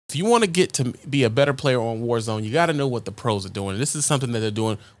If you want to get to be a better player on Warzone, you got to know what the pros are doing. This is something that they're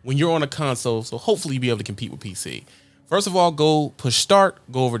doing when you're on a console, so hopefully you'll be able to compete with PC. First of all, go push start,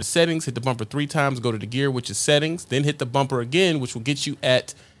 go over to settings, hit the bumper 3 times, go to the gear, which is settings, then hit the bumper again, which will get you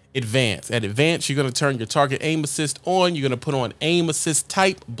at advanced. At advanced, you're going to turn your target aim assist on. You're going to put on aim assist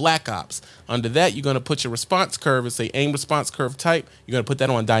type Black Ops. Under that, you're going to put your response curve and say aim response curve type. You're going to put that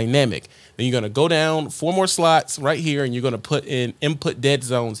on dynamic. Then you're going to go down 4 more slots right here, and you're going to put in input dead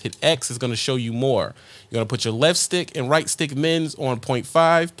zones. Hit X is going to show you more. You're going to put your left stick and right stick mins on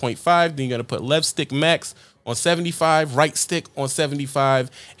 0.5. Then you're going to put left stick max on 75, right stick on 75,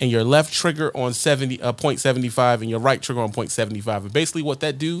 and your left trigger on 0.75, and your right trigger on 0.75. And basically what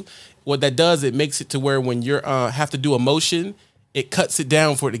that does, it makes it to where when you're have to do a motion, it cuts it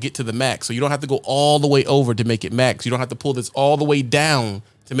down for it to get to the max. So you don't have to go all the way over to make it max. You don't have to pull this all the way down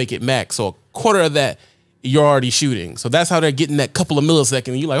to make it max. So a quarter of that, you're already shooting. So that's how they're getting that couple of milliseconds.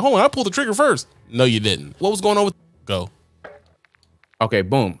 And you're like, hold on, I pulled the trigger first. No, you didn't. What was going on with go? Okay,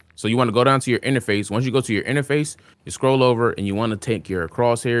 boom. So you want to go down to your interface. Once you go to your interface, you scroll over and you want to take your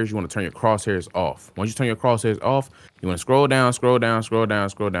crosshairs. You want to turn your crosshairs off. Once you turn your crosshairs off, you want to scroll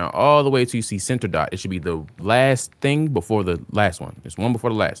down all the way till you see center dot. It should be the last thing before the last one. There's one before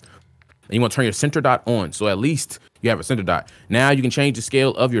the last. And you want to turn your center dot on. So at least you have a center dot. Now you can change the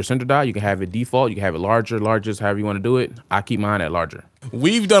scale of your center dot. You can have it default. You can have it larger, largest, however you want to do it. I keep mine at larger.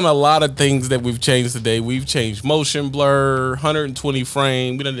 We've done a lot of things that we've changed today. We've changed motion blur, 120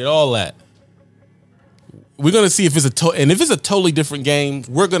 frame. We done did all that. We're going to see if it's and if it's a totally different game,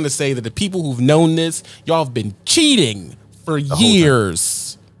 we're going to say that the people who've known this, y'all have been cheating for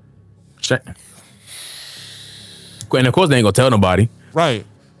years. And of course they ain't gonna tell nobody. Right.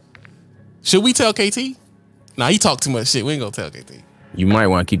 Should we tell KT? Nah, he talk too much shit. We ain't gonna tell KT. You might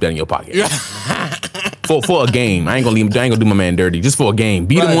want to keep that in your pocket. for a game. I ain't gonna do my man dirty. Just for a game.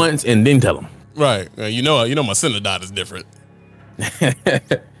 Beat him once and then tell him. Right. You know my center dot is different.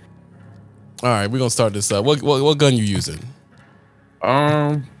 All right, we're gonna start this up. What gun you using?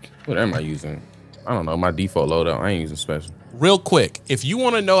 What am I using? I don't know. My default loadout. I ain't using special. Real quick, if you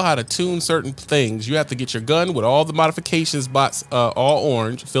want to know how to tune certain things, you have to get your gun with all the modifications box all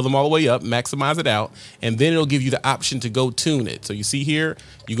orange, fill them all the way up, maximize it out, and then it'll give you the option to go tune it. So you see here,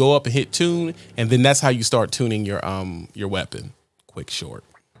 you go up and hit tune, and then that's how you start tuning your weapon. Quick short.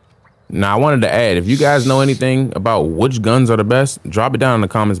 Now I wanted to add, if you guys know anything about which guns are the best, drop it down in the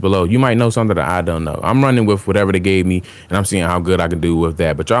comments below. You might know something that I don't know. I'm running with whatever they gave me, and I'm seeing how good I can do with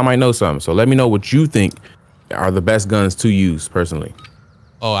that. But y'all might know something. So let me know what you think are the best guns to use personally.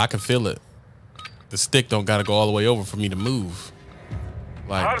 Oh, I can feel it. The stick don't gotta go all the way over for me to move.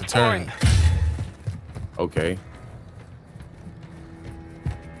 Like the turn. Okay.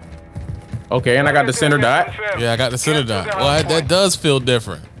 Okay, and I got the center dot. Yeah, I got the center dot. Well, that does feel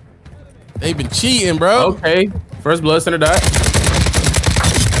different. They've been cheating, bro. Okay. First blood, center dot.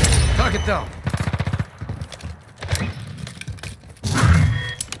 Target down.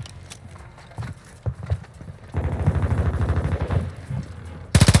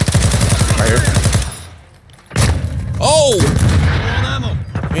 Right here. Oh!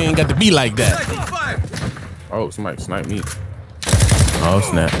 We ain't got to be like that. Oh, somebody sniped me. Oh,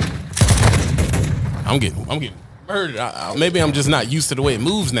 snap. I'm getting murdered. Maybe I'm just not used to the way it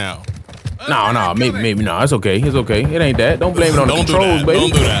moves now. No, maybe no. It's okay. It's okay. It ain't that. Don't blame it on the controls, baby.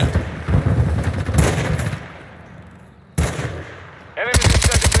 Don't do that.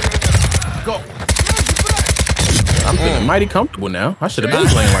 Go. I'm feeling mighty comfortable now. I should have been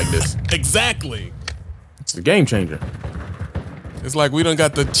playing like this. Exactly. It's a game changer. It's like we done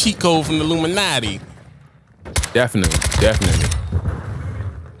got the cheat code from the Illuminati. Definitely.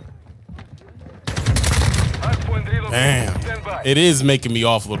 Damn. It is making me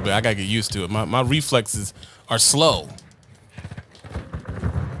off a little bit. I gotta get used to it. My reflexes are slow.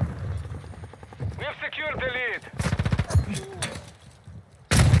 We have secured the lead.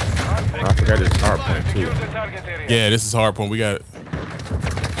 I forgot this hard point too. Yeah, this is hard point. We got it.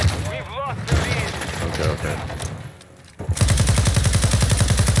 We've lost the lead. Okay.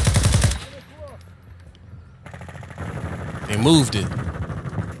 They moved it.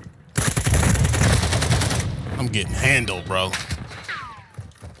 I'm getting handled, bro.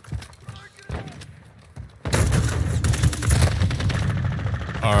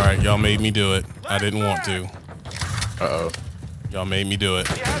 All right, y'all made me do it. I didn't want to. Uh-oh. Y'all made me do it.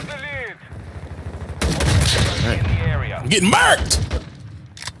 We have the lead. In the area. I'm getting marked.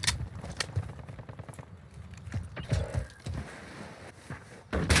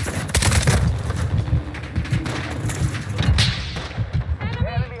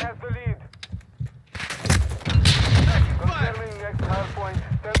 Enemy has the lead. Confirming next hard point.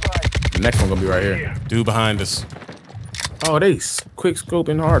 Stand by. next one gonna be right here. Dude behind us. Oh, they quick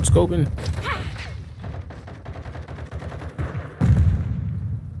scoping, hard scoping.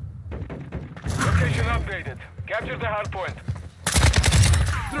 Location updated. Capture the hard point.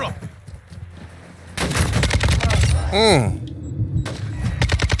 Drop.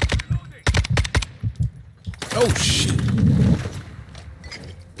 Oh shit.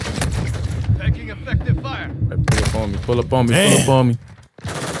 Taking effective fire. Pull up on me. Pull up on me. Damn. Pull up on me.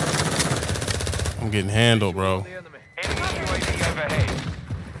 I'm getting handled, bro. The enemy. Enemy UAV overhead.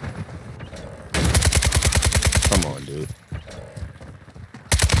 Come on, dude.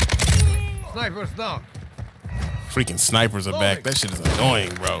 Snipers down. Freaking snipers are back. That shit is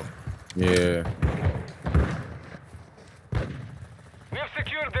annoying, bro. Yeah. We have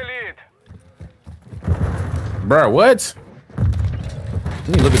secured the lead. Bro, what? You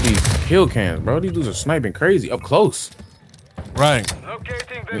need to look at these kill cams, bro. These dudes are sniping crazy up close. Right.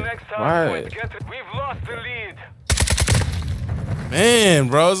 Locating the next Why? hard point. We've lost the lead. Man,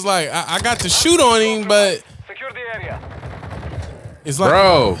 bro, it's like I got to shoot on him, but Secure the area. it's like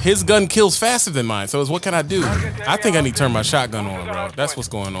Bro. his gun kills faster than mine. So it's what can I do? I think I need to turn my shotgun on, bro. That's what's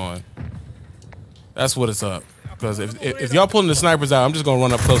going on. That's what it's up. Because if y'all pulling the snipers out, I'm just gonna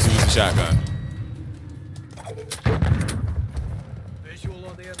run up close and use the shotgun. Visual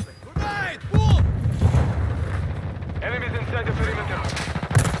on the enemy. Grenade! Move! Enemies inside the perimeter.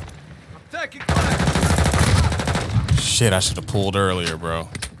 I'm taking fire. Shit, I should have pulled earlier, bro.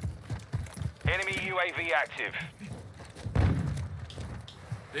 Enemy UAV active.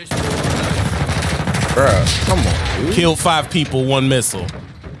 Visual on the Bro, come on, dude. Killed 5 people, 1 missile.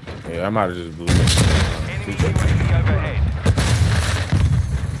 Yeah, I might have just blew it. Enemy UAV overhead.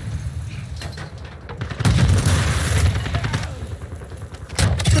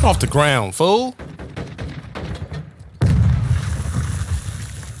 Get off the ground, fool.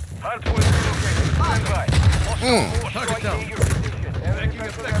 Hard point relocated. Stand by. Target down. Taking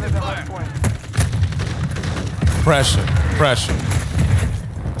effective hard point. Pressure, pressure.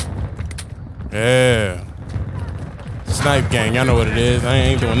 Yeah. Snipe gang, y'all know what it is. I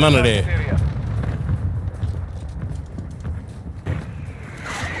ain't doing none of that. Area.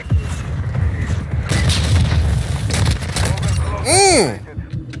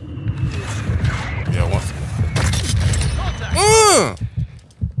 Yeah, once.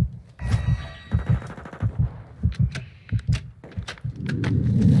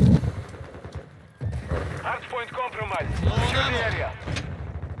 Hard point compromised. Secure the area.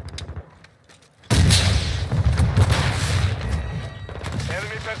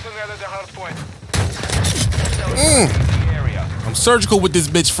 Enemy personnel at the hard point. The area. I'm surgical with this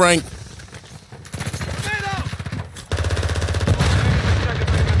bitch, Frank. Grenade out! Inside the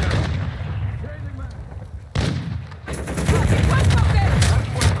perimeter. Hard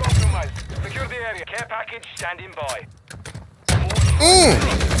point compromised. Secure the area. Care package standing by.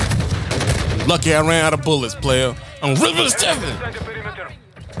 Lucky I ran out of bullets, player. I'm ripping the Enemies stepping. inside the perimeter.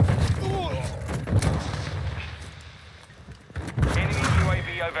 Enemy UAV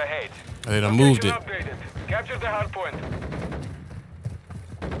overhead. They done moved it. Location updated. Capture the hard point.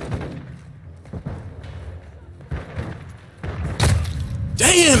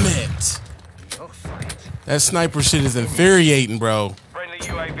 Damn it! That sniper shit is infuriating, bro. Friendly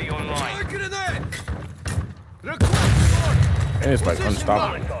UAV online. Grenade! Request order. And it's like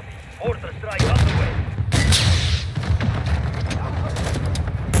unstoppable. Mortar strike underway.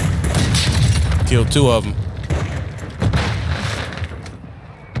 Killed 2 of them.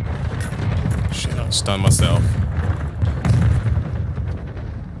 Shit, I stunned myself.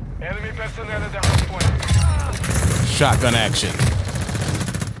 Enemy personnel at the hard point. Shotgun action.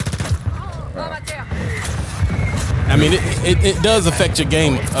 I mean, it does affect your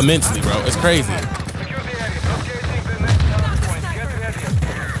game immensely, bro. It's crazy. Secure the area. Locating the next hard point. Get ready.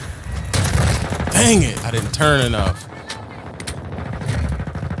 Dang it, I didn't turn enough.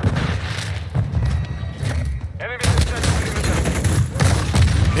 Enemies inside the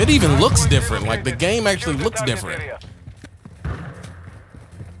perimeter. It even looks different. Like the game actually Secure the looks target different. area.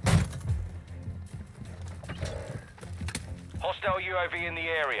 Hostile UAV in the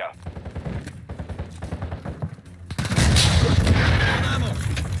area.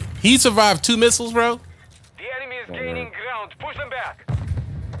 He survived 2 missiles, bro. The enemy is gaining ground. Push them back.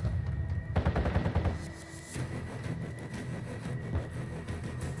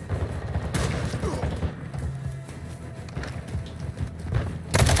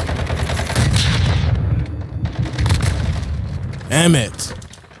 Damn it.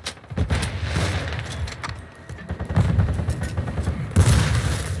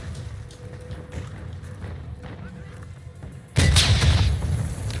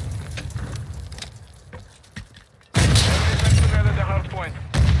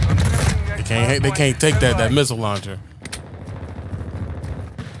 can't take that missile launcher.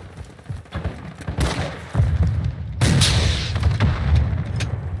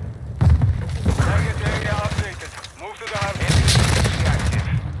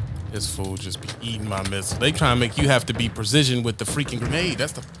 This fool just be eating my missile. They try to make you have to be precision with the freaking grenade.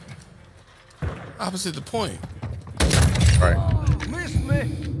 That's the opposite the point. Right. Missed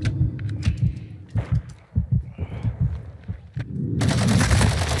me.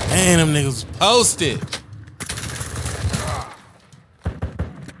 Man, them niggas posted.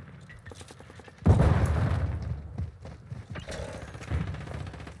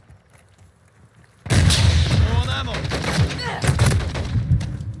 On ammo.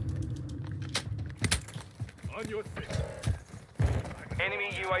 On your feet.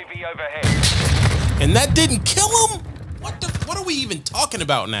 Enemy UAV overhead. And that didn't kill him? What are we even talking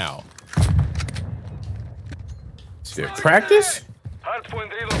about now? Is there practice?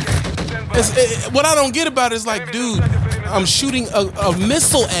 Hardpoint relocated. Stand by. What I don't get about it is like, dude, I'm shooting a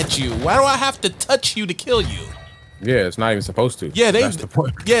missile at you. Why do I have to touch you to kill you? Yeah, it's not even supposed to. Yeah, That's the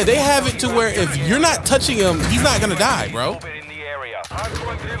point. Yeah, they have it to where if you're not touching him, he's not gonna die, bro. Move it in the area.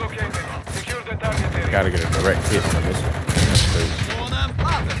 Hardpoint relocated. Secure the target area. Gotta get a direct hit on this one. That's crazy. On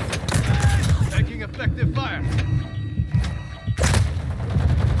ammo. Taking effective fire.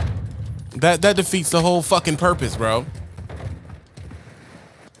 That defeats the whole fucking purpose, bro.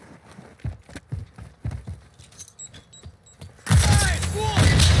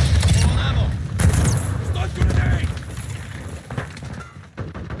 On ammo. Stun grenade.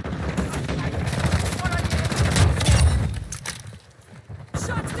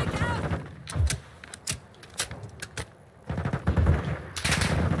 Shot stick out!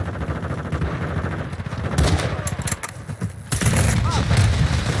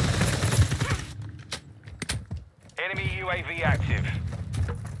 Enemy UAV active.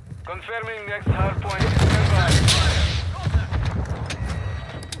 Confirming next hardpoint. Stand by.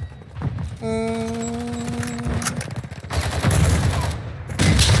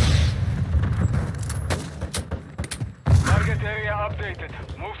 Target area updated.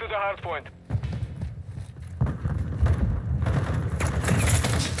 Move to the hardpoint.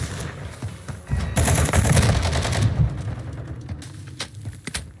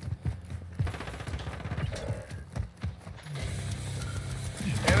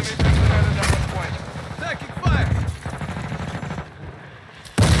 Enemy personnel at the hardpoint. Taking fire.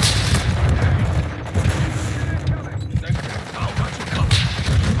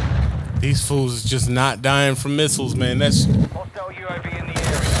 These fools is just not dying from missiles, man. That's Hostile UAV in the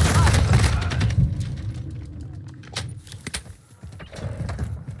area.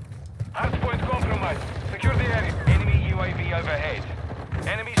 Hardpoint compromised. Secure the area. Enemy UAV overhead.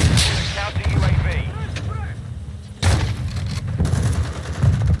 Enemy securing counter UAV.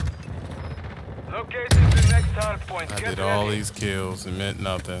 Located the next hardpoint. I Get did all ready. these kills and meant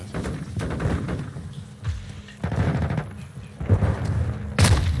nothing.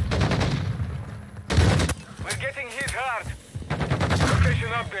 We're getting hit hard. Location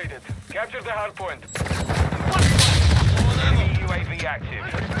updated. Capture the hardpoint. Enemy UAV active.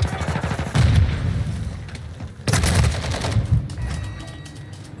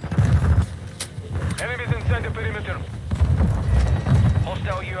 Enemies inside the perimeter.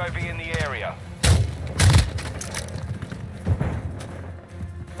 Hostile UAV in the area.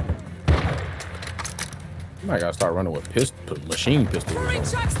 You might gotta start running with machine pistols. or Throwing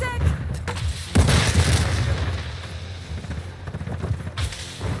something. shock stick!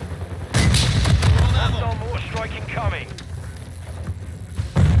 Hostile mortar strike incoming.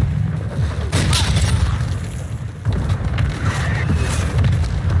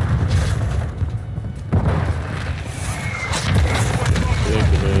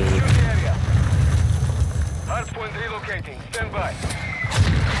 Ridiculous. Secure the area. Hardpoint relocating. Stand by.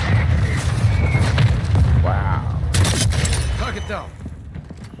 Wow. Target down.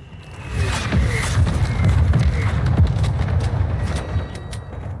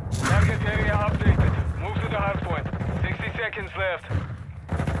 Target area updated. Move to the hardpoint. 60 seconds left.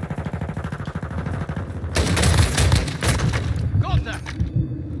 Contact.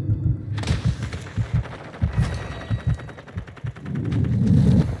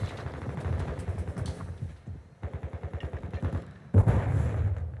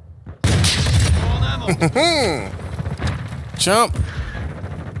 On ammo. Jump.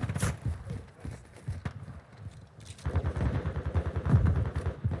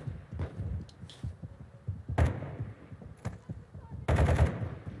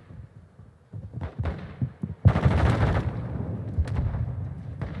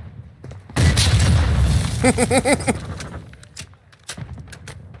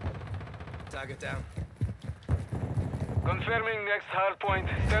 Target down. Confirming next hard point.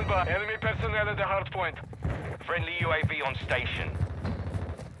 Stand by. Enemy personnel at the hard point. Friendly UAV on station.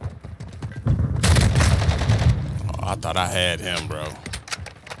 Oh, I thought I had him, bro.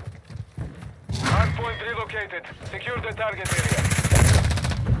 Hard point relocated. Secure the target area.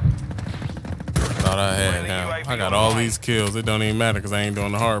 Thought I had him. I got all these kills. It don't even matter because I ain't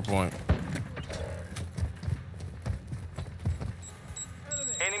doing the hard point.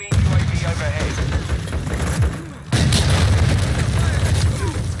 Enemy UAV overhead.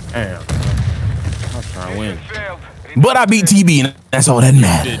 Damn. I was trying to win. Mission failed. But I beat TB, and that's all that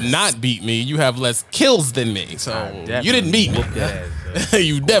matters. Did not beat me. You have less kills than me, so you didn't beat me.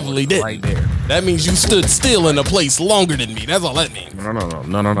 You definitely didn't. Right there. That means you stood still in a place longer than me. That's all that means.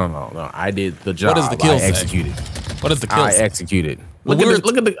 No. I did the job. What does the kill I say? executed. What does the kill I say? executed. Look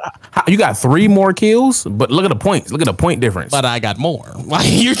at the. You got 3 more kills, but look at the points. Look at the point difference. But I got more. Why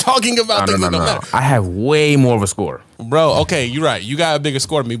you're talking about things that don't matter? I have way more of a score. Bro, okay, you're right. You got a bigger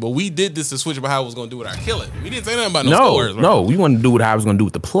score than me, but we did this to switch about how I was going to do it. I kill it. We didn't say nothing about no scores. Bro. No, we wanted to do what I was going to do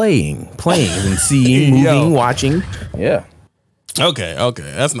with the playing and seeing, moving, watching. Yeah. Okay,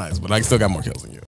 that's nice, but I still got more kills than you.